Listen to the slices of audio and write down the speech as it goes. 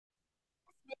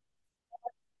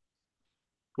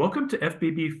Welcome to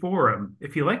FBB Forum.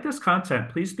 If you like this content,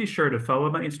 please be sure to follow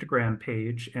my Instagram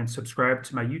page and subscribe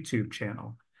to my YouTube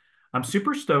channel. I'm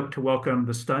super stoked to welcome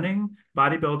the stunning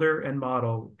bodybuilder and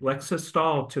model Lexa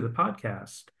Stahl to the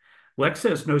podcast. Lexa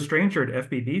is no stranger to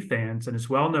FBB fans and is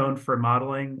well known for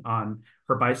modeling on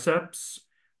her biceps,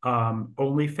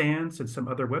 OnlyFans, and some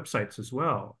other websites as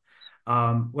well.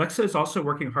 Lexa is also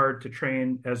working hard to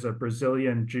train as a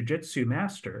Brazilian Jiu-Jitsu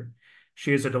master.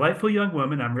 She is a delightful young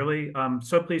woman. I'm really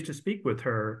so pleased to speak with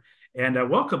her. And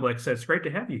welcome, Lexa. It's great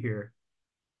to have you here.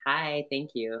 Hi,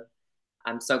 thank you.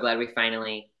 I'm so glad I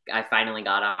finally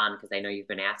got on because I know you've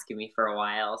been asking me for a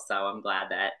while, so I'm glad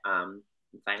that I'm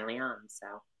finally on. So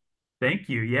Thank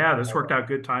you. Yeah, this worked out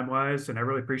good time-wise, and I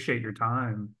really appreciate your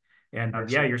time. And for yeah,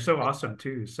 sure. you're so awesome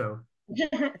too. So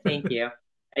Thank you.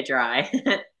 I try.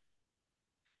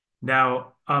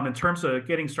 now, in terms of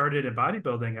getting started in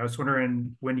bodybuilding, I was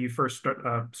wondering when you first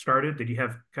started, did you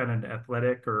have kind of an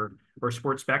athletic or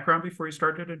sports background before you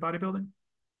started in bodybuilding?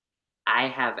 I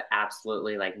have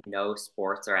absolutely like no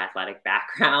sports or athletic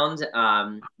background,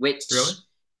 Really? which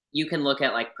you can look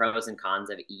at like pros and cons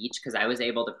of each because I was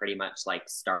able to pretty much like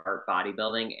start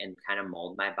bodybuilding and kind of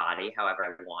mold my body however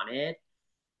I wanted.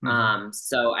 Hmm.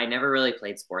 So I never really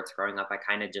played sports growing up. I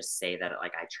kind of just say that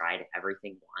like I tried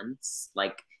everything once.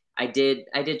 Like I did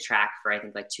track for I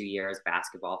think like 2 years,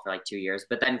 basketball for like 2 years,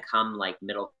 but then come like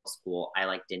middle school, I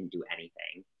like didn't do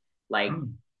anything. Like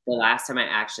Mm. the last time I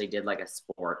actually did like a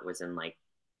sport was in like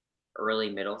early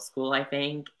middle school, I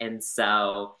think. And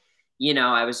so,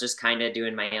 I was just kind of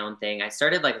doing my own thing. I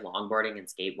started like longboarding and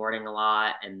skateboarding a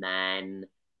lot, and then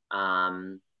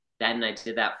I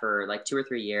did that for like 2 or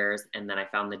 3 years, and then I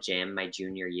found the gym my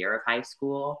junior year of high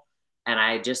school, and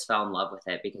I just fell in love with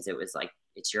it because it was like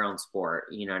it's your own sport.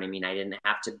 You know what I mean? I didn't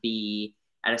have to be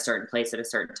at a certain place at a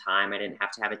certain time. I didn't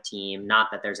have to have a team. Not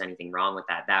that there's anything wrong with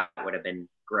that. That would have been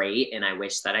great, and I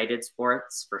wish that I did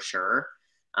sports for sure.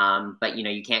 But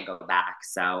you can't go back.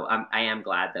 So I am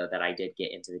glad though that I did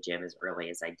get into the gym as early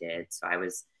as I did. So I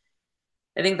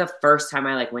think the first time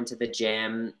I like went to the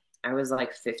gym, I was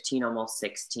like 15, almost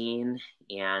 16.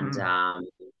 And, Mm.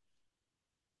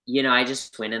 I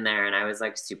just went in there and I was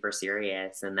like super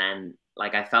serious. And then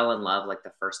like I fell in love like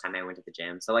the first time I went to the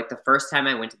gym. So like the first time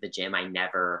I went to the gym, I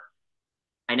never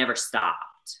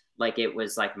stopped. Like it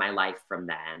was like my life from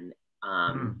then.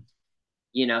 Um,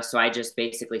 Mm. so I just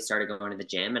basically started going to the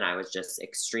gym and I was just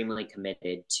extremely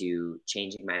committed to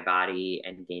changing my body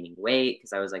and gaining weight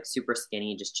because I was like super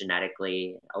skinny just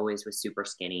genetically, always was super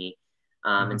skinny.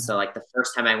 And so Mm. like the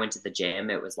first time I went to the gym,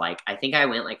 it was like I think I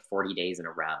went like 40 days in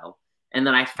a row. And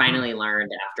then I Mm. finally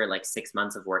learned after like 6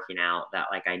 months of working out that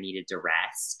like I needed to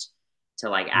rest to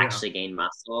like Yeah. actually gain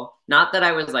muscle. Not that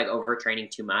I was like overtraining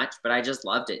too much, but I just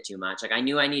loved it too much. Like I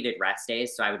knew I needed rest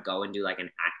days, so I would go and do like an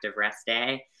active rest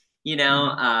day you know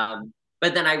Hmm. um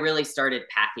but then I really started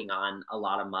packing on a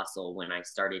lot of muscle when I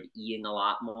started eating a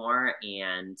lot more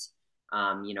and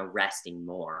resting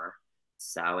more.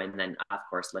 So and then of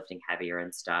course lifting heavier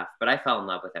and stuff, but I fell in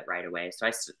love with it right away. So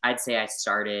I'd say I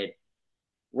started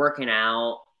working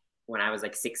out when I was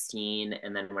like 16,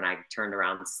 and then when I turned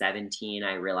around 17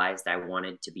 I realized I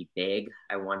wanted to be big.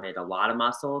 I wanted a lot of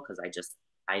muscle because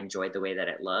I enjoyed the way that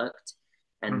it looked.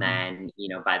 And Hmm. then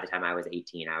by the time I was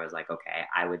 18 I was like, okay,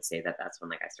 I would say that that's when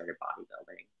like I started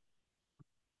bodybuilding.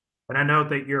 And I know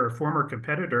that you're a former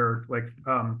competitor.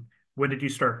 When did you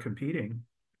start competing?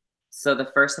 So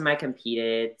the first time I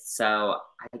competed,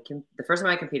 the first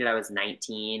time I competed, I was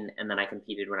 19, and then I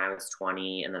competed when I was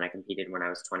 20, and then I competed when I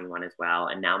was 21 as well,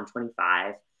 and now I'm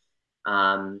 25.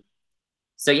 Um,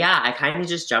 So yeah, I kind of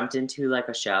just jumped into like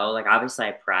a show. Like obviously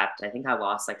I prepped. I think I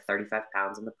lost like 35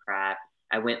 pounds in the prep.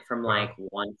 I went from like Wow.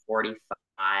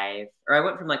 145, or I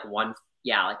went from like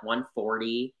yeah, like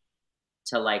 140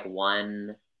 to like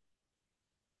 113,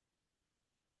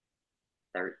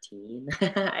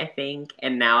 I think.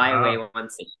 And now I weigh Wow.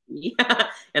 160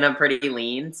 and I'm pretty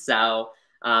lean. So,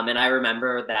 and I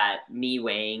remember that me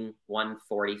weighing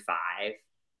 145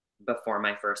 before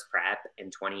my first prep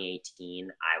in 2018,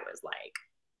 I was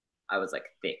like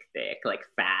thick, like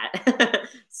fat.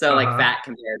 So like Uh-huh. fat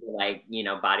compared to like,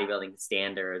 bodybuilding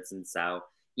standards. And so,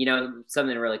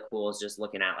 something really cool is just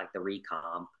looking at like the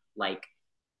recomp. Like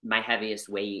my heaviest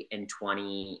weight in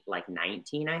 20 like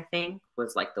 19, I think,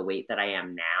 was like the weight that I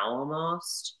am now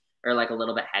almost, or like a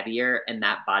little bit heavier. And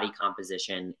that body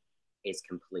composition is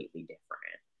completely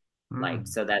different. Like, Mm.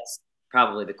 so that's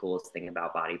probably the coolest thing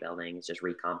about bodybuilding is just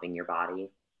recomping your body.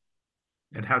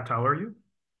 And how tall are you?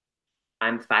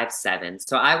 I'm 5'7".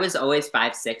 So I was always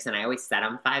 5'6", and I always said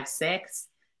I'm 5'6",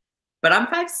 but I'm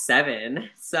 5'7".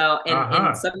 So and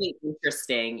Uh-huh. something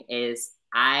interesting is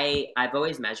I've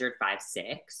always measured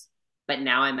 5'6", but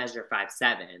now I measure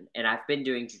 5'7", and I've been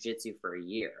doing jujitsu for a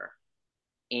year.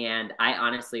 And I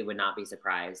honestly would not be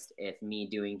surprised if me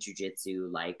doing jujitsu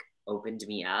like opened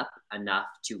me up enough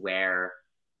to where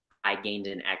I gained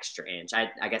an extra inch.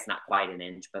 I guess not quite an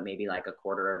inch, but maybe like a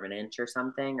quarter of an inch or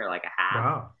something, or like a half.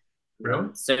 Wow. Really?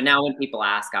 So now when people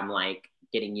ask, I'm like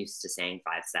getting used to saying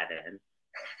 5'7".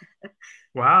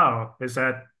 Wow. Is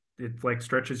that it like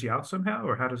stretches you out somehow,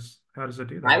 or how does it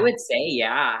do I that? would say,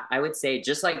 yeah, I would say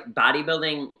just like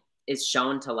bodybuilding is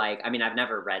shown to like, I mean, I've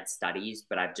never read studies,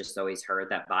 but I've just always heard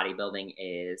that bodybuilding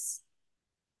is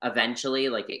eventually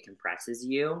like it compresses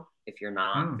you if you're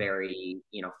not Hmm. very,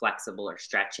 flexible or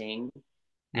stretching.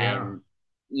 Yeah. And,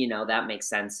 that makes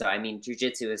sense. So, I mean,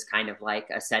 jujitsu is kind of like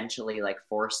essentially like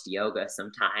forced yoga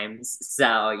sometimes.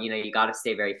 So, you got to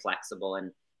stay very flexible.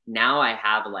 And now I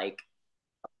have like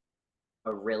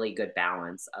a really good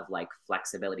balance of like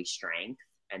flexibility strength.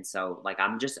 And so like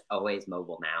I'm just always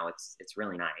mobile now. It's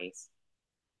really nice.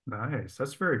 Nice.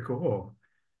 That's very cool.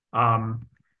 Um,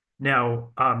 now,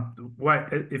 what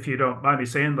if you don't mind me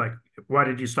saying, like, why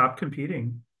did you stop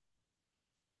competing?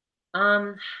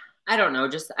 Um I don't know,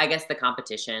 just I guess the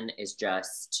competition is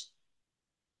just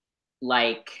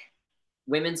like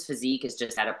women's physique is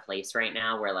just at a place right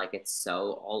now where like it's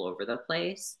so all over the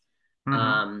place. Hmm.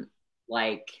 Um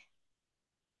like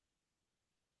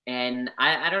and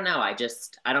I don't know, I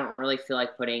don't really feel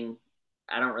like putting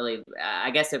I don't really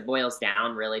I guess it boils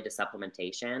down really to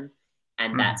supplementation,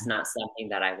 and that's Hmm. not something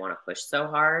that I want to push so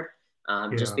hard.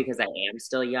 Just Yeah. because I am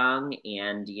still young,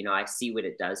 and I see what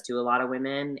it does to a lot of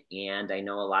women, and I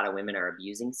know a lot of women are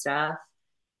abusing stuff,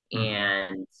 Hmm.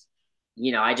 and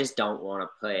I just don't want to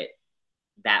put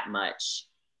that much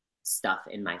stuff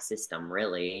in my system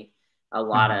really. Hmm. A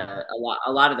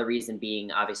lot of the reason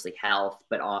being obviously health,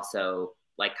 but also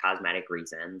like cosmetic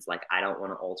reasons. Like I don't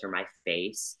want to alter my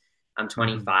face. I'm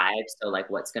Hmm. 25, so like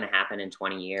what's going to happen in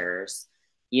 20 years?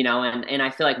 And I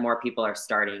feel like more people are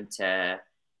starting to,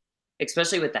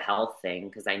 especially with the health thing,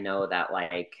 because I know that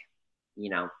like,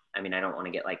 I mean, I don't want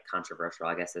to get like controversial.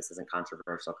 I guess this isn't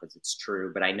controversial because it's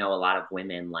true, but I know a lot of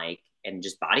women like and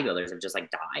just bodybuilders have just like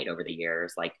died over the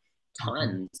years, like Hmm.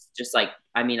 tons. Just like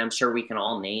I mean, I'm sure we can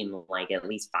all name like at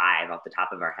least five off the top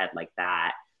of our head like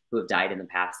that who have died in the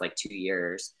past like 2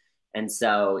 years. And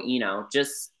so,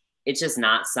 just it's just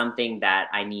not something that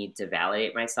I need to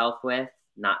validate myself with.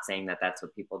 Not saying that that's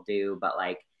what people do, but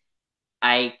like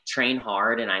I train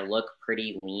hard and I look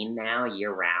pretty lean now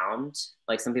year round.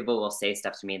 Like some people will say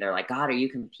stuff to me. They're like, God, are you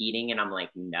competing? And I'm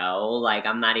like, no, like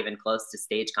I'm not even close to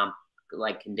stage comp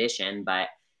like condition, but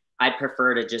I'd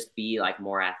prefer to just be like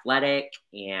more athletic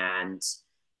and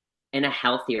in a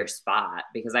healthier spot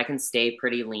because I can stay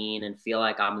pretty lean and feel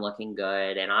like I'm looking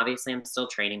good. And obviously I'm still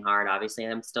training hard. Obviously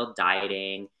I'm still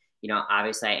dieting.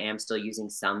 Obviously I am still using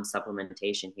some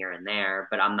supplementation here and there,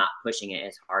 but I'm not pushing it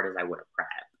as hard as I would have prep.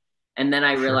 And then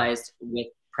I Sure. realized with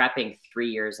prepping 3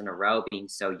 years in a row, being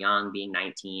so young, being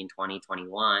 19, 20,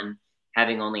 21,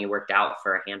 having only worked out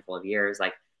for a handful of years,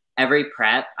 like every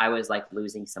prep, I was like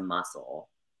losing some muscle.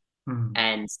 Hmm.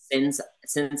 And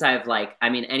since I've like, I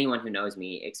mean, anyone who knows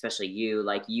me, especially you,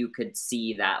 like you could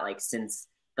see that like since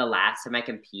the last time I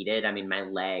competed, I mean, my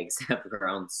legs have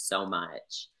grown so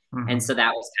much. And so Hmm.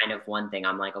 that was kind of one thing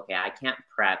I'm like, okay, I can't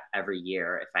prep every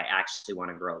year if I actually want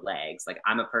to grow legs. Like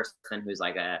I'm a person who's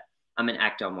like I'm an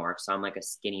ectomorph, so I'm like a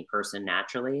skinny person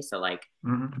naturally. So like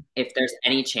Hmm. if there's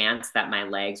any chance that my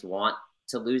legs want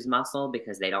to lose muscle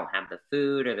because they don't have the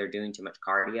food or they're doing too much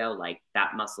cardio, like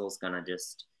that muscle's gonna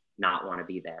just not want to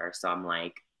be there. So I'm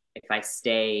like, if I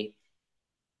stay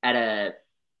at a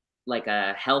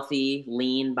healthy,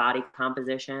 lean body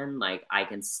composition, like I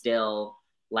can still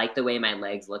like the way my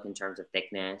legs look in terms of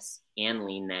thickness and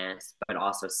leanness, but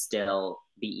also still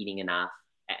be eating enough,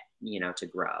 to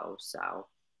grow. So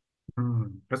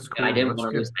That's I cool. didn't That's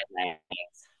want to lose good. my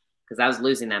legs because I was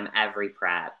losing them every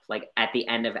prep. Like at the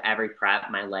end of every prep,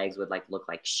 my legs would like look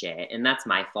like shit, and that's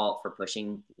my fault for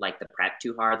pushing like the prep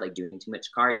too hard, like doing too much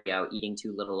cardio, eating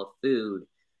too little of food.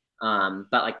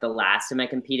 But like the last time I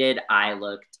competed, I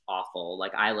looked awful.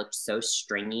 Like I looked so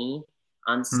stringy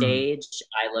on Hmm. stage.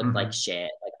 I looked like Hmm.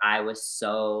 shit. Like I was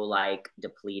so like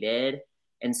depleted.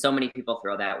 And so many people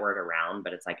throw that word around,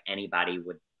 but it's like anybody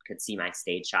would could see my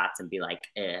stage shots and be like,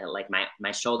 eh. Like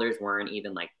my shoulders weren't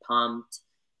even like pumped.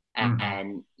 Hmm.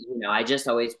 And I just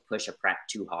always push a prep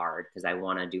too hard because I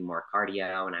want to do more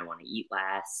cardio and I want to eat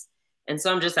less. And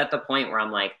so I'm just at the point where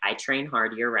I'm like, I train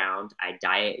hard year round, I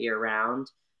diet year round,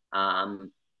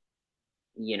 um,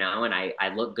 and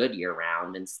I look good year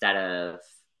round instead of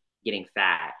getting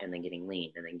fat and then getting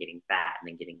lean and then getting fat and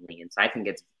then getting lean. So I think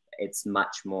it's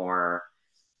much more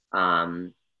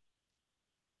um,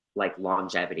 like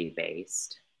longevity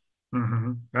based.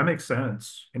 That makes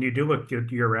sense. And you do look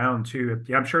good year round too.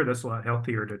 Yeah, I'm sure that's a lot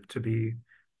healthier to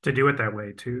do it that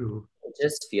way too. It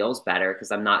just feels better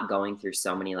because I'm not going through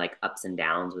so many like ups and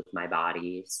downs with my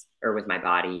bodies or with my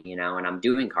body, and I'm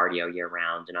doing cardio year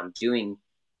round and I'm doing,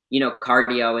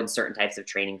 cardio and certain types of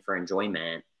training for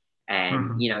enjoyment.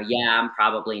 And, Hmm. yeah,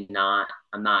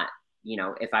 I'm not,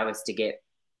 if I was to get,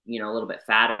 a little bit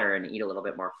fatter and eat a little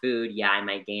bit more food, yeah, I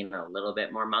might gain a little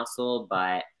bit more muscle,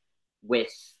 but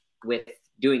with with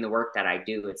doing the work that I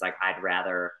do, it's like I'd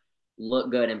rather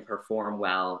look good and perform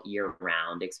well year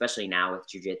round, especially now with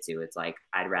jujitsu. It's like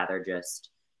I'd rather just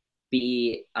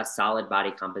be a solid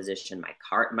body composition.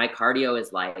 My cardio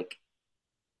is like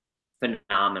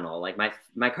phenomenal. Like my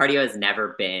cardio has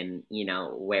never been,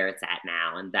 where it's at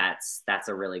now. And that's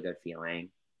a really good feeling.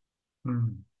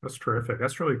 That's terrific.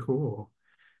 That's really cool.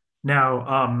 Now,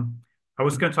 I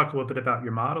was going to talk a little bit about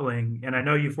your modeling, and I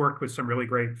know you've worked with some really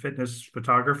great fitness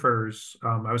photographers.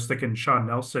 I was thinking Sean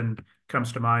Nelson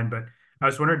comes to mind, but I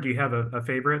was wondering, do you have a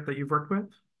favorite that you've worked with?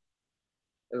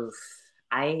 Oof.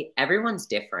 Everyone's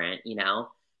different.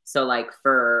 So like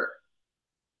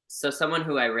so someone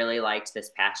who I really liked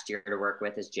this past year to work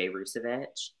with is Jay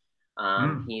Rusevich.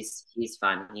 Mm, He's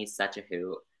fun. He's such a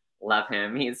hoot. Love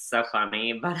him. He's so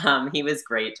funny. But he was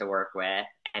great to work with,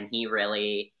 and he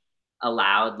really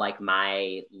allowed like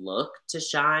my look to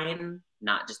shine,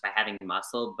 not just by having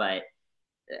muscle, but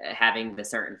having the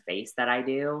certain face that I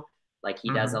do. Like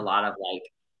he does a hmm lot of like,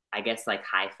 I guess like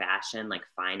high fashion, like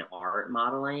fine art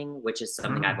modeling, which is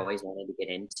something I've mm, always wanted to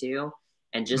get into,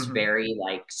 and just hmm very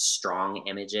like strong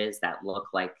images that look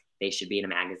like they should be in a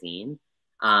magazine.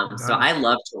 So I Nice.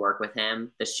 love to work with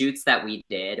him. The shoots that we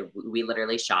did, we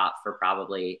literally shot for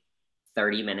probably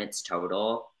 30 minutes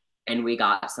total, and we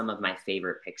got some of my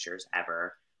favorite pictures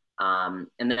ever.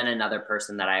 And then another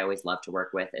person that I always love to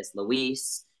work with is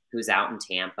Luis, who's out in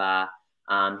Tampa.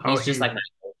 Oh, He's just he, like my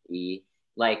buddy.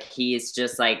 Like he's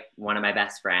just like one of my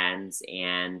best friends,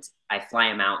 and I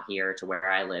fly him out here to where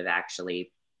I live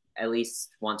actually at least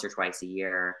once or twice a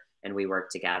year, and we work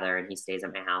together. And he stays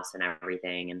at my house and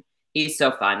everything, and he's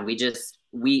so fun.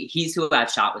 He's who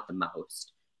I've shot with the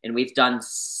most, and we've done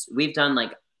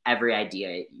like every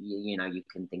idea you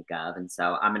can think of, and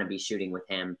so I'm gonna be shooting with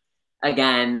him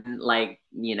again, like,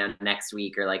 next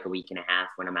week or like a week and a half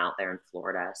when I'm out there in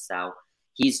Florida. So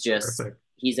terrific.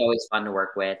 he's always fun to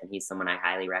work with, and he's someone I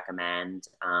highly recommend.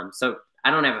 So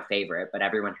I don't have a favorite, but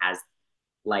everyone has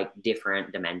like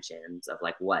different dimensions of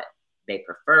like what they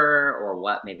prefer or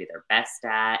what maybe they're best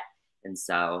at. And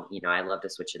so, I love to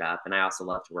switch it up. And I also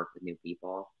love to work with new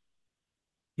people.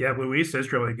 Yeah, Luis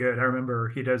is really good. I remember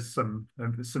he does some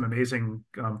amazing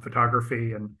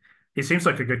photography, and he seems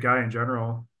like a good guy in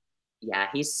general. Yeah,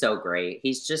 he's so great.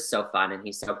 He's just so fun and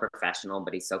he's so professional,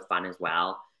 but he's so fun as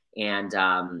well. And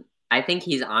I think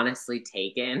he's honestly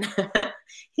taken,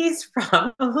 he's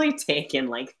probably taken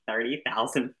like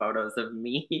 30,000 photos of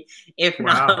me, if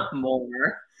not Wow.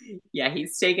 more. Yeah,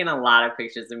 he's taken a lot of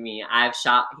pictures of me. I've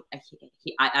shot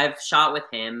with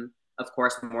him, of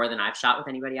course, more than I've shot with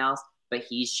anybody else, but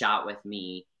he's shot with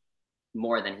me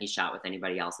more than he's shot with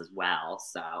anybody else as well.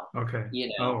 So, Okay. you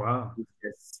Oh, know, wow.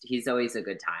 he's always a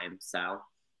good time. So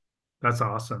That's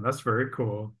awesome. That's very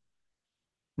cool.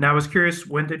 Now, I was curious,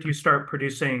 when did you start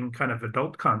producing kind of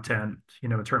adult content,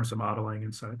 in terms of modeling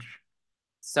and such?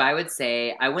 I would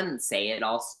say I wouldn't say it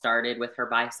all started with her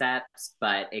biceps,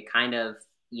 but it kind of,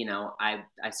 I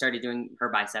started doing her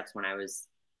biceps when I was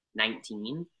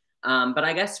 19. But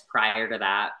I guess prior to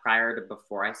that, prior to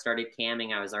before I started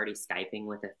camming, I was already Skyping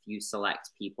with a few select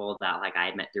people that like I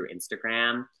had met through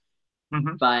Instagram.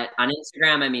 Hmm. But on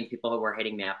Instagram, I mean, people were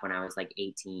hitting me up when I was like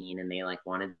 18 and they like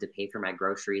wanted to pay for my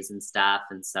groceries and stuff.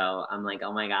 And so I'm like,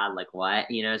 oh my God, like what?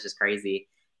 It's just crazy.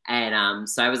 And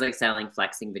so I was like selling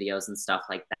flexing videos and stuff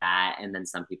like that. And then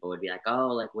some people would be like, oh,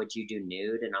 like, would you do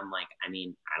nude? And I'm like, I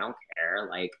mean, I don't care.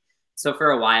 Like, so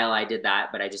for a while I did that,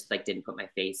 but I just like didn't put my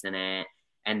face in it.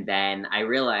 And then I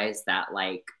realized that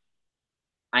like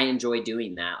I enjoy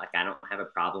doing that. Like I don't have a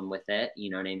problem with it. You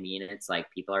know what I mean? It's like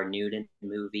people are nude in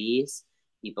movies.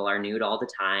 People are nude all the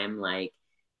time. Like,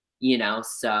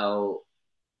 so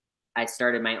I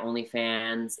started my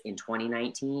OnlyFans in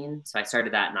 2019. So I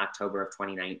started that in October of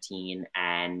 2019.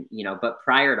 And, but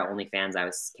prior to OnlyFans, I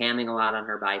was scamming a lot on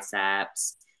her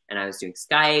biceps and I was doing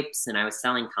Skypes and I was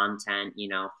selling content,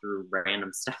 through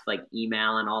random stuff like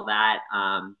email and all that.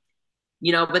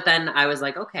 But then I was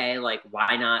like, okay, like,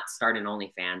 why not start an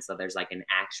OnlyFans so there's like an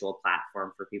actual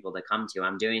platform for people to come to?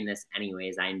 I'm doing this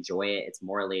anyways. I enjoy it. It's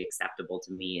morally acceptable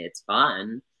to me. It's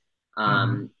fun.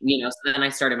 Hmm. So then I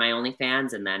started my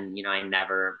OnlyFans, and then, I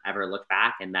never ever looked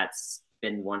back. And that's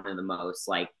been one of the most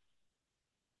like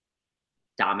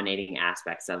dominating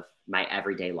aspects of my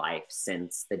everyday life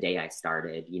since the day I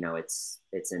started.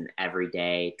 It's an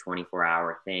everyday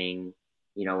 24-hour thing,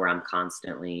 where I'm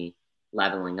constantly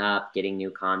leveling up, getting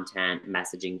new content,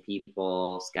 messaging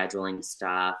people, scheduling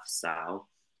stuff. So,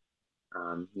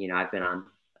 I've been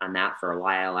on that for a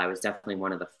while. I was definitely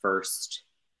one of the first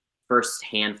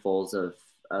handfuls of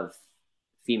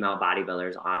female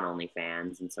bodybuilders on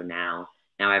OnlyFans, and so now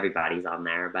everybody's on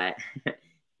there. But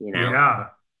you know, Yeah,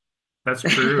 that's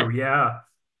true. Yeah.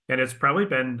 And it's probably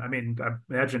been, I mean, I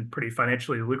imagine pretty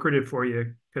financially lucrative for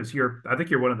you because I think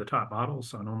you're one of the top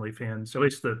models on OnlyFans, at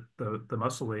least the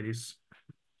muscle ladies.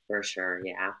 for sure,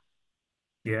 yeah.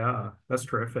 Yeah, that's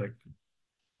terrific.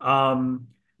 Um,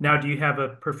 Now, do you have a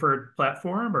preferred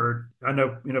platform, or I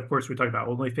know, of course, we talked about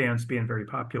OnlyFans being very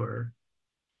popular.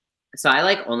 So I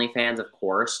like OnlyFans, of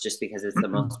course, just because it's the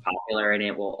most popular and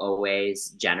it will always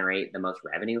generate the most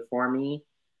revenue for me.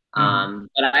 Hmm.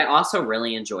 But I also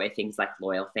really enjoy things like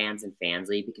Loyal Fans and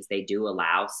Fansly because they do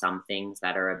allow some things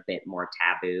that are a bit more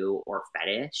taboo or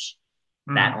fetish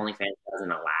that Hmm. OnlyFans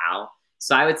doesn't allow.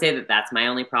 So I would say that that's my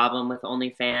only problem with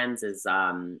OnlyFans is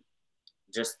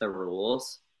just the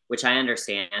rules, which I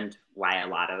understand why a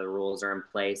lot of the rules are in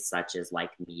place, such as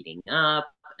like meeting up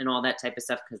and all that type of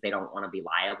stuff, because they don't want to be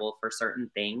liable for certain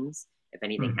things if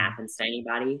anything Hmm. happens to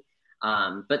anybody.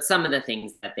 But some of the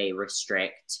things that they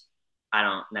restrict, I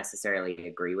don't necessarily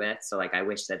agree with. So, like, I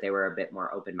wish that they were a bit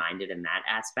more open minded in that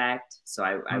aspect. So,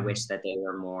 I wish Hmm. that they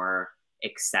were more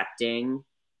accepting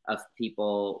of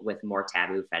people with more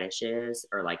taboo fetishes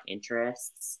or like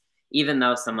interests, even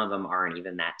though some of them aren't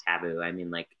even that taboo. I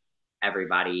mean, like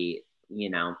everybody,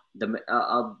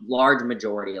 a large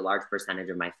majority, a large percentage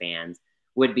of my fans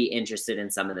would be interested in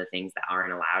some of the things that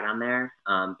aren't allowed on there.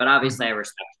 But obviously, I Hmm.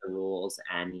 respect the rules,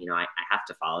 and I have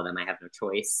to follow them. I have no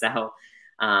choice. So,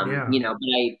 Yeah.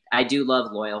 but I do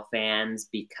love Loyal Fans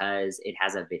because it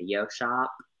has a video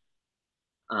shop.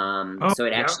 Oh, So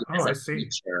it yeah. actually Oh, has I a see.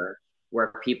 feature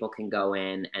where people can go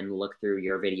in and look through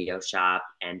your video shop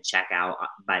and check out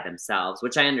by themselves,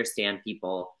 which I understand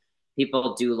people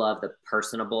do love the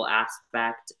personable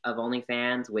aspect of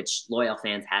OnlyFans, which Loyal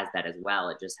Fans has that as well.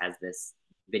 It just has this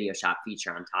video shop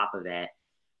feature on top of it.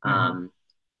 Hmm. Um,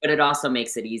 but it also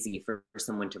makes it easy for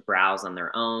someone to browse on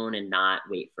their own and not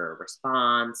wait for a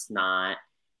response, not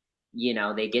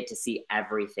they get to see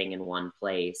everything in one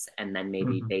place and then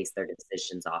maybe Hmm. base their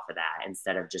decisions off of that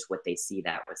instead of just what they see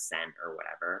that was sent or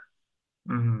whatever.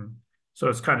 Hmm. So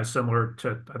it's kind of similar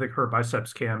to, I think her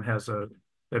biceps cam has a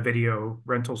video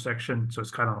rental section, so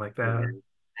it's kind of like Oh, that. yeah.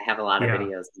 I have a lot of Yeah.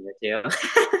 videos in there too.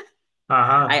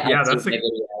 I Yeah, update my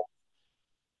video.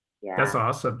 that's Yeah.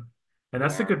 awesome. And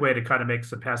that's a Yeah. good way to kind of make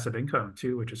some passive income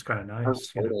too, which is kind of Oh,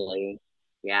 nice. totally.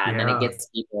 Yeah. And then it Yeah. gets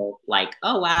people like,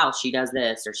 oh, wow, she does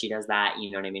this or she does that.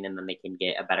 You know what I mean? And then they can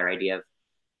get a better idea of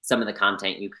some of the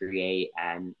content you create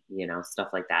and, stuff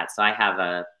like that. So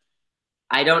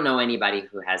I don't know anybody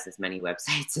who has as many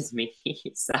websites as me.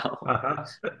 So Uh-huh.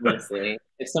 honestly,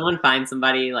 if someone finds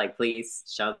somebody, like, please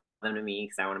show them to me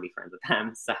because I want to be friends with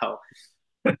them. So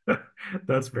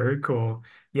That's very cool.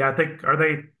 Yeah, I think are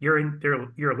they you're in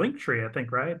your link tree, I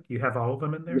think, right? You have all of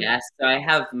them in there? yes, so I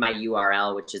have my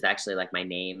URL, which is actually like my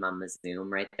name on the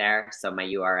Zoom right there. So my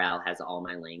URL has all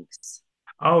my links.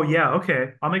 Oh yeah,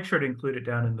 okay. I'll make sure to include it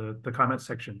down in the comment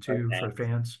section too for Perfect.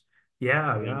 fans.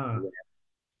 Yeah, Thank yeah. you.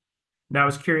 Now, I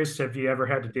was curious, have you ever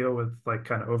had to deal with like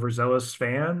kind of overzealous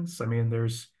fans? I mean,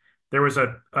 there was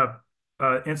a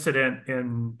incident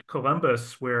in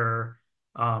Columbus where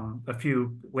a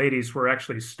few ladies were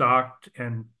actually stalked,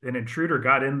 and an intruder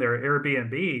got in their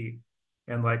Airbnb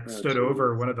and like Oh, stood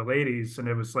over geez. one of the ladies, and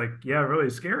it was like, yeah, really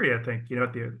scary. I think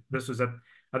this was at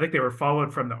I think they were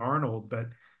followed from the Arnold, but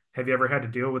have you ever had to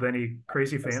deal with any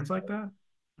crazy fans like that?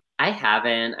 I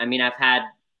haven't. I mean,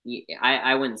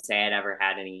 I wouldn't say I'd ever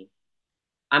had any.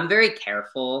 I'm very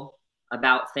careful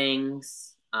about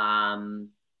things.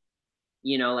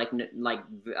 Like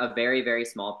a very very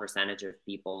small percentage of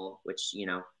people, which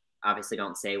obviously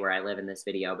don't say where I live in this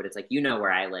video, but it's like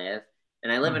where I live,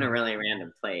 and I live in a Hmm. really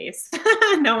random place.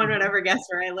 No one would Hmm. ever guess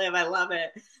where I live. I love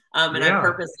it. And I Yeah.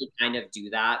 purposely kind of do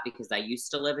that because I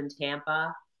used to live in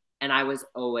Tampa, and I was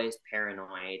always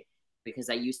paranoid because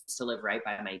I used to live right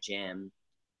by my gym,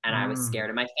 and I was Mm. scared.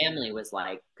 And my family was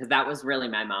like, because that was really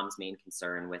my mom's main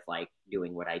concern with like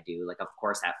doing what I do. Like, of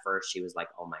course, at first she was like,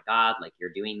 oh my God, like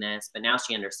you're doing this. But now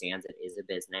she understands it is a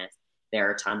business. There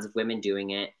are tons of women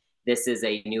doing it. This is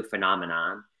a new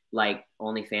phenomenon. Like,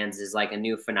 OnlyFans is like a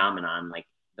new phenomenon. Like,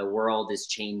 the world is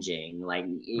changing. Like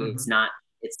Hmm.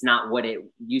 it's not what it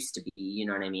used to be, you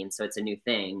know what I mean? So it's a new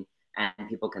thing and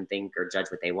people can think or judge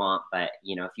what they want, but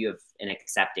you know, if you have an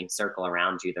accepting circle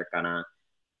around you,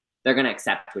 they're gonna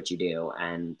accept what you do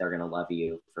and they're gonna love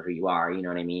you for who you are. You know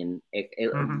what I mean?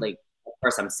 Hmm. Like, of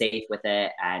course, I'm safe with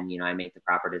it, and you know, I make the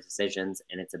proper decisions,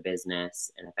 and it's a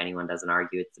business. And if anyone doesn't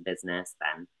argue it's a business,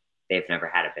 then they've never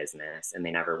had a business, and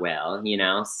they never will. You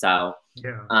know, so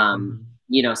Yeah. um, Hmm.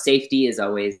 you know, safety is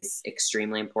always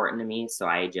extremely important to me. So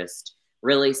I just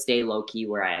really stay low key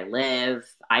where I live.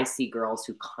 I see girls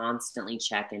who constantly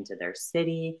check into their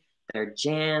city, their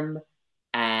gym,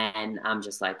 and I'm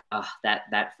just like, oh,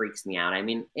 that freaks me out. I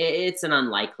mean, it's an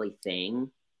unlikely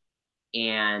thing,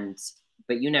 and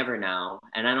but you never know,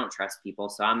 and I don't trust people,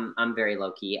 so I'm very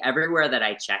low key. Everywhere that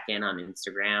I check in on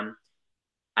Instagram,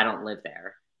 I don't live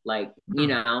there. Like, you Hmm.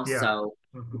 know, Yeah. so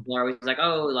Hmm. people are always like,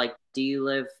 oh, like, do you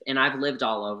live? And I've lived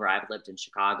all over. I've lived in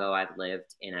Chicago. I've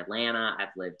lived in Atlanta.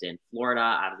 I've lived in Florida.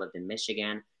 I've lived in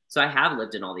Michigan. So I have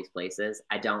lived in all these places.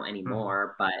 I don't Hmm.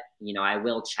 anymore, but, you know, I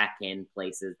will check in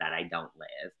places that I don't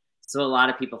live. So a lot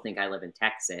of people think I live in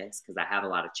Texas because I have a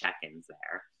lot of check ins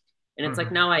there. And it's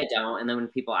like, Hmm. no, I don't. And then when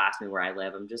people ask me where I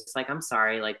live, I'm just like, I'm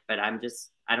sorry, like, but I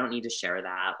don't need to share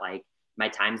that. Like, my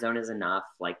time zone is enough.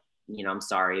 Like, you know, I'm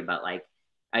sorry, but like,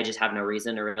 I just have no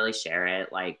reason to really share it.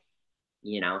 Like,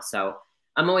 you know, so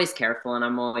I'm always careful and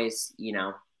I'm always, you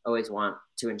know, always want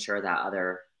to ensure that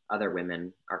other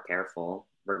women are careful,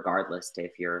 regardless to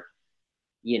if you're,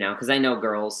 you know, because I know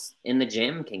girls in the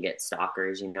gym can get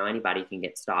stalkers, you know, anybody can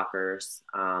get stalkers.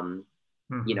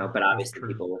 You know, Hmm. but That's obviously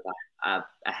true. people with a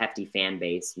hefty fan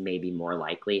base may be more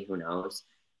likely. Who knows?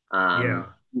 Yeah, Um,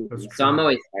 that's so I'm true.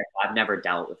 always careful. I've never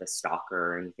dealt with a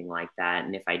stalker or anything like that,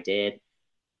 and if I did,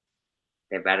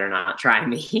 they better not try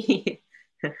me.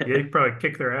 Yeah, you could probably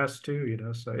kick their ass too, you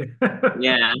know, so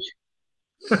Yeah,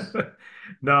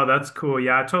 no, that's cool.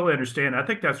 Yeah, I totally understand. I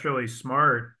think that's really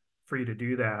smart for you to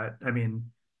do that. I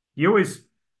mean, you always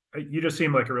you just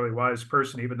seem like a really wise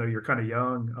person, even though you're kind of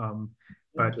young.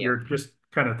 thank But you. you're just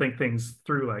kind of think things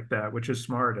through like that, which is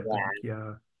smart, I Yeah, think.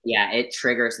 Yeah. yeah, it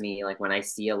triggers me like when I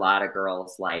see a lot of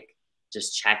girls like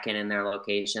just checking in their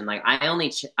location. Like I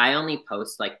only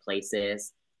post like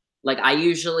places. Like I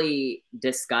usually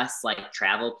discuss like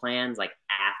travel plans like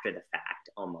after the fact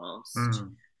almost.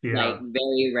 Mm, Like yeah.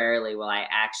 very rarely will I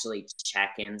actually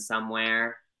check in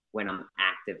somewhere when I'm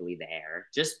actively there.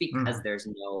 Just because Mm, there's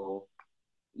no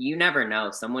you never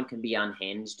know. Someone can be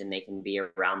unhinged and they can be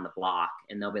around the block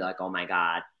and they'll be like, oh my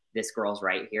God, this girl's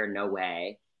right here. No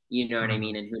way. You know what I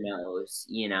mean? mm, And who knows,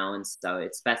 you know? And so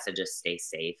it's best to just stay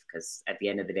safe because at the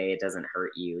end of the day, it doesn't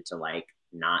hurt you to like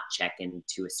not check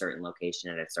into a certain location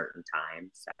at a certain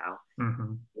time. So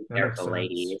be that makes careful, sense.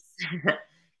 ladies.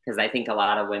 Because I think a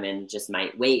lot of women just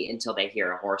might wait until they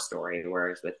hear a horror story.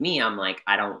 Whereas with me, I'm like,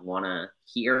 I don't want to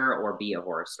hear or be a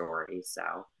horror story.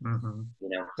 So Hmm. you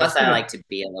know, That's plus I like good. to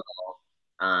be a little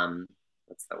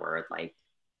what's the word, like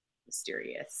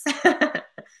mysterious.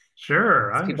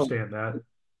 Sure, I People, understand that.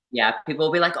 yeah, people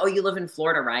will be like, oh, you live in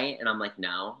Florida, right? And I'm like,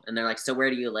 no. And they're like, so where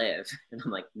do you live? And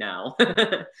I'm like, no.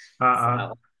 Uh-uh.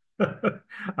 So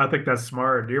I think that's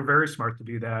smart. You're very smart to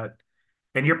do that.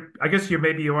 And I guess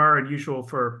maybe you are unusual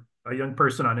for a young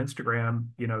person on Instagram,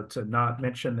 you know, to not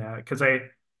mention that. Because I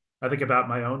think about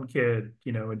my own kid,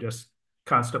 you know, and just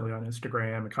constantly on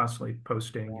Instagram and constantly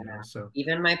posting, you know. yeah. So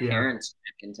Even my yeah, parents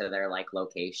check into their like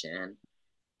location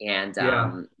and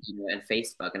yeah, you know, and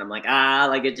Facebook. And I'm like, ah,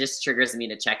 like it just triggers me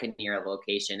to check into your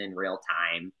location in real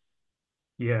time.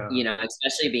 yeah. You know,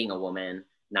 especially being a woman,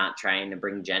 not trying to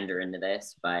bring gender into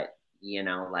this, but you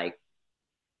know, like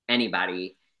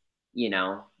anybody, you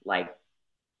know, like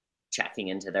checking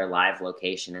into their live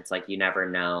location. It's like you never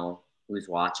know who's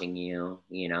watching you.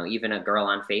 You know, even a girl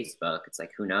on Facebook, it's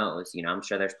like who knows? You know, I'm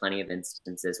sure there's plenty of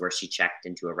instances where she checked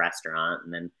into a restaurant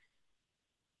and then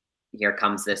here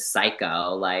comes this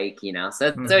psycho, like, you know. So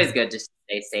it's always Hmm. good just to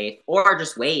stay safe or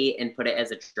just wait and put it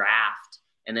as a draft.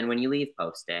 And then when you leave,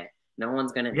 post it. No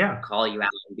one's gonna Yeah. call you out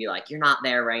and be like, you're not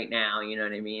there right now. You know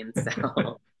what I mean?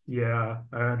 So Yeah,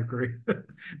 I agree.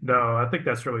 No, I think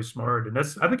that's really smart. And I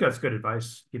think that's good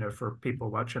advice, you know, for people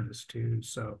watching this too.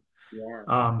 So, yeah.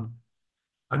 um,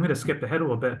 I'm going to skip ahead a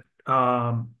little bit.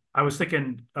 I was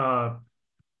thinking,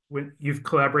 when you've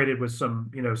collaborated with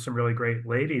some, you know, some really great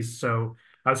ladies. So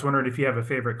I was wondering if you have a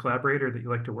favorite collaborator that you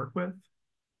like to work with.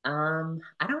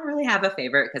 I don't really have a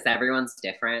favorite because everyone's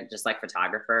different, just like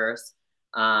photographers.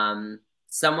 Um,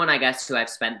 someone I guess who I've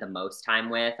spent the most time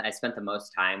with, I spent the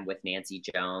most time with Nancy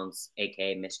Jones,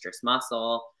 aka Mistress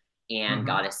Muscle, and Hmm.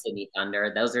 Goddess Sydney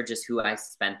Thunder. Those are just who I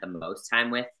spent the most time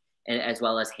with, and as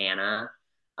well as Hannah.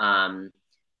 Um,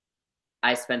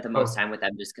 I spent the most Oh, time with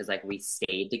them just because like we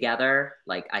stayed together.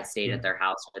 Like I stayed yeah. at their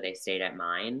house or they stayed at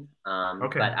mine.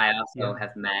 Okay. But I Yeah. also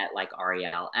have met like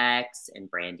Ariel X and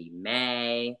Brandy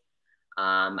May.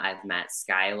 I've met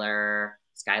Skylar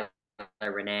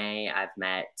Renee. I've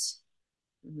met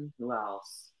who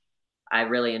else? I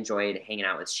really enjoyed hanging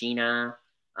out with Sheena,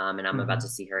 and I'm about to Hmm.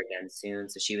 see her again soon.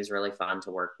 So she was really fun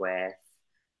to work with.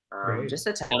 Great. Just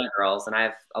a ton of girls, and I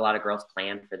have a lot of girls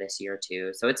planned for this year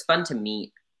too. So it's fun to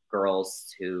meet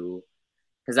girls who,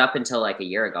 because up until like a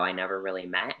year ago, I never really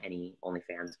met any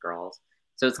OnlyFans girls.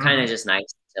 So it's kind of Hmm. just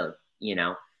nice to,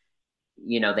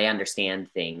 they understand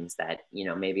things that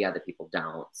maybe other people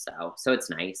don't. So it's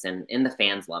nice, and the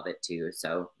fans love it too.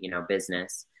 So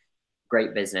business,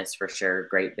 great business for sure,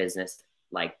 great business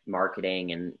like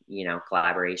marketing and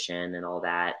collaboration and all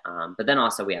that. But then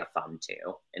also we have fun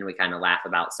too, and we kind of laugh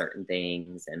about certain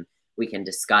things, and we can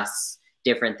discuss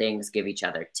different things, give each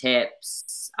other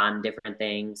tips on different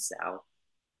things. So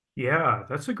Yeah,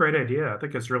 that's a great idea. I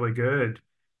think it's really good,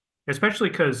 especially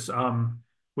because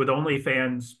with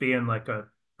OnlyFans being like a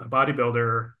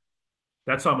bodybuilder,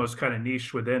 that's almost kind of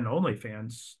niche within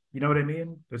OnlyFans. You know what I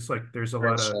mean? It's like there's a for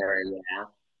lot of sure, yeah,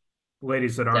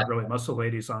 ladies that aren't really definitely. muscle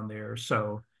ladies on there.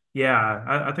 So yeah,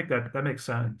 I think that makes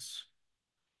sense.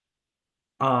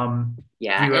 Do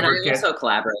Yeah, you and ever get?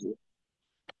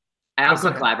 I Oh, go also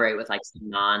ahead. collaborate with like some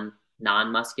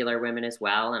non-muscular women as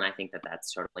well, and I think that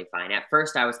that's totally fine. At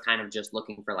first I was kind of just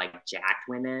looking for like jacked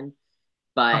women,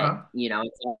 but Uh-huh.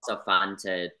 it's also fun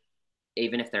to,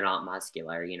 even if they're not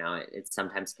muscular, it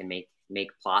sometimes can make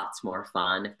plots more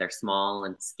fun if they're small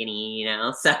and skinny,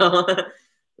 so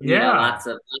Yeah, lots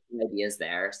of ideas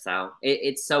there. So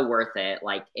it's so worth it.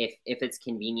 Like if it's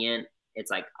convenient,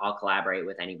 it's like I'll collaborate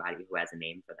with anybody who has a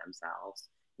name for themselves,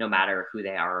 no matter who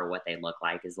they are or what they look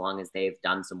like, as long as they've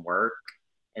done some work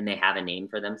and they have a name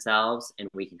for themselves and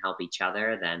we can help each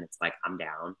other, then it's like I'm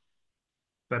down.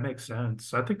 that makes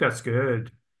sense. I think that's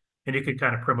good. And you could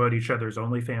kind of promote each other's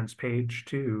OnlyFans page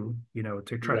too,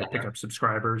 to try to pick Yeah, up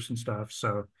subscribers and stuff.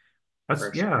 So that's,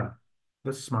 for yeah, sure.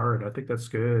 that's smart. I think that's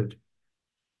good.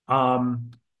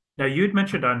 Um, Now you had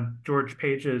mentioned on George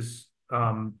Page's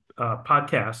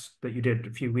podcast that you did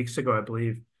a few weeks ago, I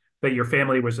believe, that your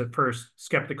family was at first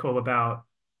skeptical about,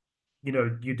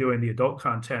 you doing the adult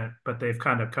content, but they've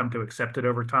kind of come to accept it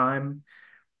over time.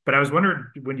 But I was wondering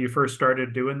when you first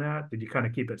started doing that, did you kind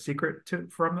of keep it secret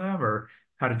from them, or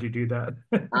how did you do that?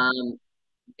 Um,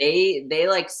 they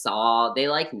like saw they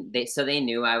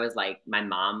knew I was like, my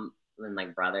mom and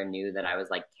like brother knew that I was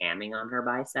like camming on her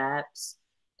biceps,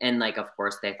 and like of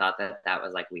course they thought that that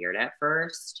was like weird at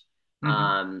first,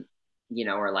 Hmm.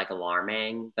 or like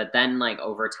alarming, but then like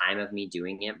over time of me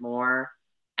doing it more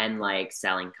and like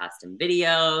selling custom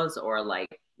videos or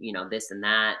like this and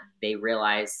that, they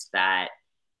realized that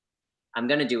I'm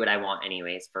going to do what I want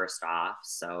anyways, first off.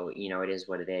 So, it is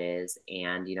what it is.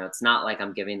 And, it's not like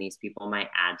I'm giving these people my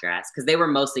address because they were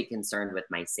mostly concerned with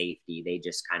my safety. They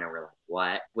just kind of were like,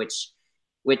 what? Which,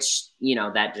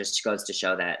 that just goes to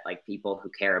show that like people who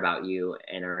care about you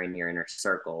and are in your inner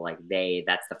circle, like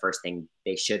that's the first thing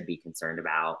they should be concerned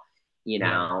about, you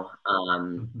Yeah. know?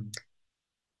 Hmm.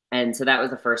 And so that was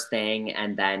the first thing.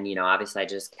 And then, obviously I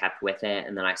just kept with it.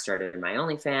 And then I started my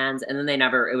OnlyFans. And then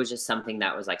it was just something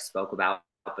that was like spoke about,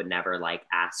 but never like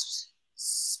asked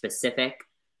specific,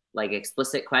 like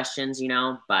explicit questions,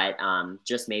 but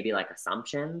just maybe like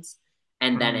assumptions.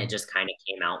 And then it Mm. just kind of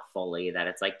came out fully that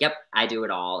it's like, yep, I do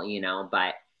it all,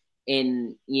 but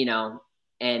in,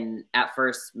 and at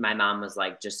first my mom was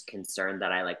like just concerned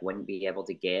that I like wouldn't be able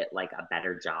to get like a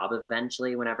better job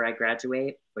eventually whenever I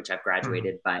graduate, which I've Hmm.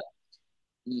 graduated, but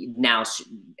now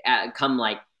come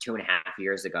like 2.5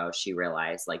 years ago, she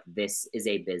realized like this is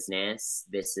a business.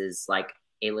 This is like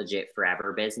a legit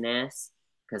forever business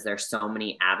because there's so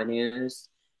many avenues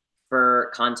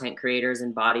for content creators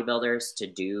and bodybuilders to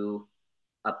do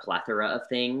a plethora of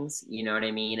things, you know what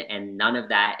I mean? And none of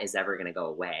that is ever going to go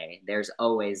away. There's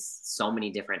always so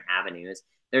many different avenues.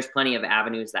 There's plenty of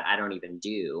avenues that I don't even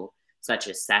do, such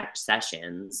as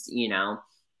sessions,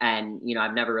 and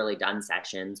I've never really done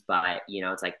sessions, but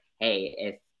it's like, hey,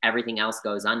 if everything else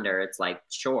goes under, it's like,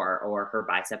 sure. Or her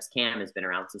biceps cam has been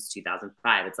around since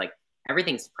 2005. It's like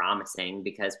everything's promising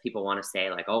because people want to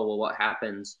say like, oh, well, what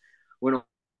happens when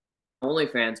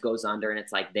OnlyFans goes under and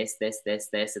it's like this.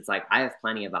 It's like I have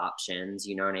plenty of options,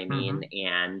 you know what I Hmm. mean?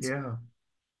 And Yeah.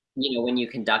 when you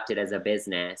conduct it as a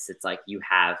business, it's like you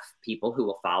have people who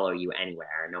will follow you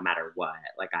anywhere, no matter what.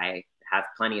 Like I have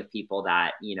plenty of people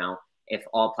that, if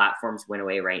all platforms went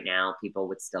away right now, people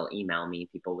would still email me,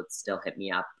 people would still hit me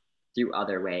up through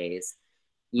other ways.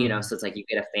 Hmm. So it's like you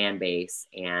get a fan base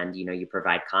and, you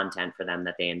provide content for them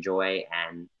that they enjoy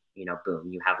and,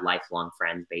 boom, you have lifelong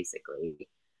friends basically.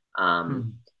 Um, Hmm.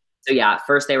 so yeah, at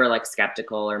first they were like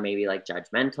skeptical or maybe like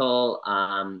judgmental,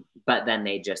 but then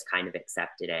they just kind of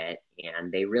accepted it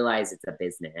and they realize it's a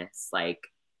business. Like,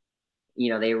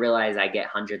 they realize I get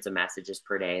hundreds of messages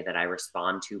per day that I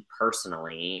respond to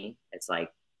personally. It's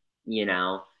like, you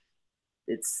know,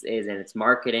 and it's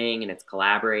marketing and it's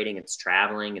collaborating, it's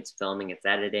traveling, it's filming, it's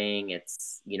editing,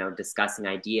 it's discussing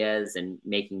ideas and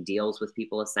making deals with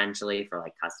people essentially for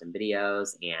like custom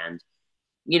videos and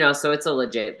so it's a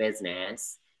legit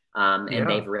business. And Yeah,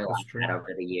 they've that's realized that true.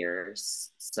 over the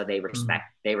years. So they Hmm. respect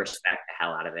the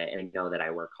hell out of it and know that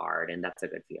I work hard and that's a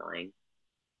good feeling.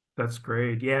 That's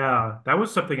great. Yeah, that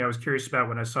was something I was curious about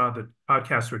when I saw the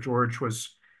podcast with George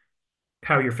was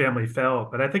how your family felt.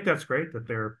 But I think that's great that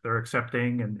they're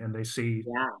accepting and they see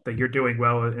Yeah. that you're doing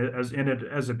well as in it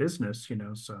as a business,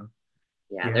 So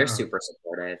Yeah, they're yeah, super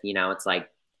supportive. It's like,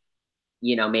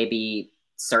 maybe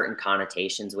certain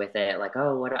connotations with it, like,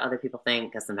 oh, what do other people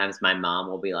think? Because sometimes my mom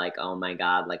will be like, oh my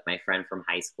God, like my friend from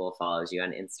high school follows you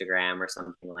on Instagram or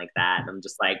something like that. And I'm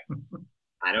just like,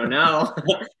 I don't know.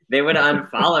 They would have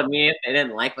unfollowed me if they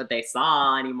didn't like what they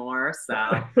saw anymore. So,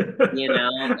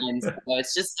 and so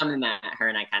it's just something that her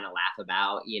and I kind of laugh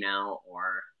about,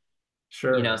 or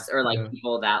Sure. or like Yeah.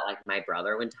 people that like my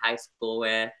brother went to high school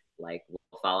with, like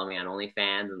will follow me on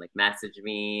OnlyFans and like message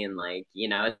me and like,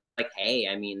 it's like, hey,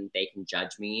 I mean, they can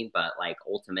judge me, but like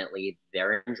ultimately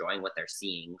they're enjoying what they're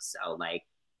seeing. So like,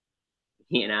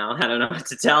 I don't know what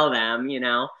to tell them.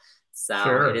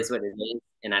 So it is Sure. what it is.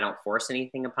 And I don't force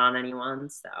anything upon anyone.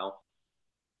 So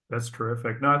That's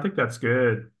terrific. No, I think that's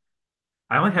good.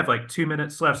 I only have like 2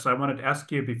 minutes left, so I wanted to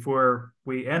ask you before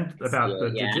we end I see about the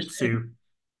it. Yeah. jiu-jitsu.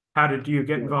 How did you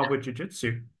get Yeah. involved with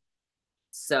jiu-jitsu?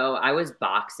 So I was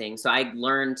boxing. So I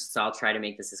learned, so I'll try to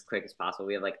make this as quick as possible.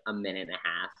 We have like a minute and a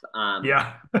half.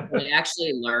 Yeah. I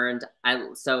actually learned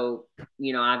obviously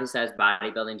I was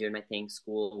bodybuilding, doing my thing,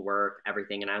 school, work,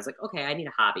 everything. And I was like, okay, I need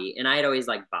a hobby. And I had always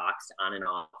like boxed on and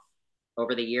off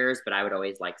over the years, but I would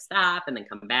always like stop and then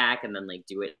come back and then like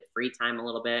do it free time a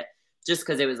little bit just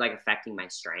because it was like affecting my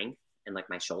strength and like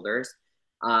my shoulders.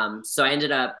 So I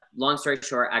ended up, long story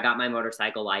short, I got my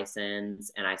motorcycle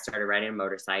license and I started riding a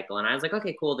motorcycle and I was like,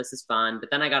 okay, cool, this is fun. But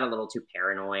then I got a little too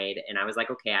paranoid and I was like,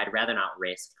 okay, I'd rather not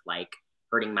risk like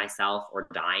hurting myself or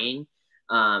dying.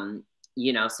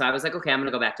 So I was like, okay, I'm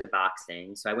gonna go back to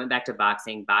boxing. So I went back to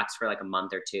boxing, boxed for like a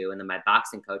month or two, and then my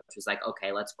boxing coach was like,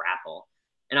 okay, let's grapple.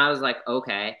 And I was like,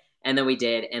 okay. And then we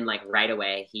did, and like right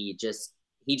away, he just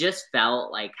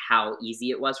felt like how easy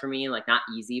it was for me, like not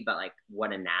easy, but like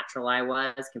what a natural I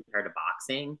was compared to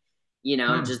boxing.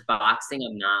 Hmm. Just boxing,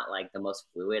 I'm not like the most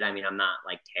fluid. I mean, I'm not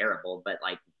like terrible, but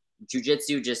like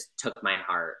jujitsu just took my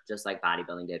heart, just like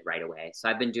bodybuilding did right away. So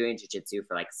I've been doing jujitsu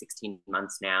for like 16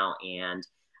 months now, and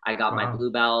I got my Wow.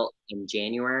 blue belt in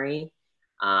January.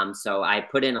 So I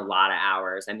put in a lot of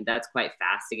hours. I mean, that's quite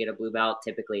fast to get a blue belt.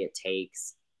 Typically,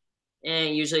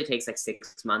 usually it takes like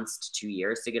 6 months to 2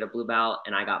 years to get a blue belt,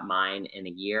 and I got mine in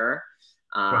a year.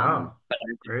 Wow. But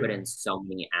I put Great. in so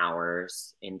many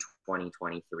hours in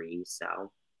 2023,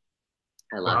 so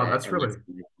I love Wow, it, that's and really that's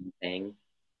the thing.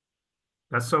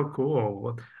 that's so cool.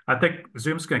 Well, I think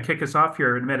Zoom's going to kick us off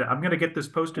here in a minute. I'm going to get this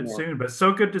posted Yeah. soon, but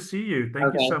so good to see you.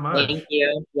 Thank you Okay, so thank much.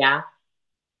 you. Yeah.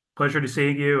 Pleasure to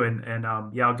seeing you and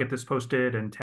yeah, I'll get this posted and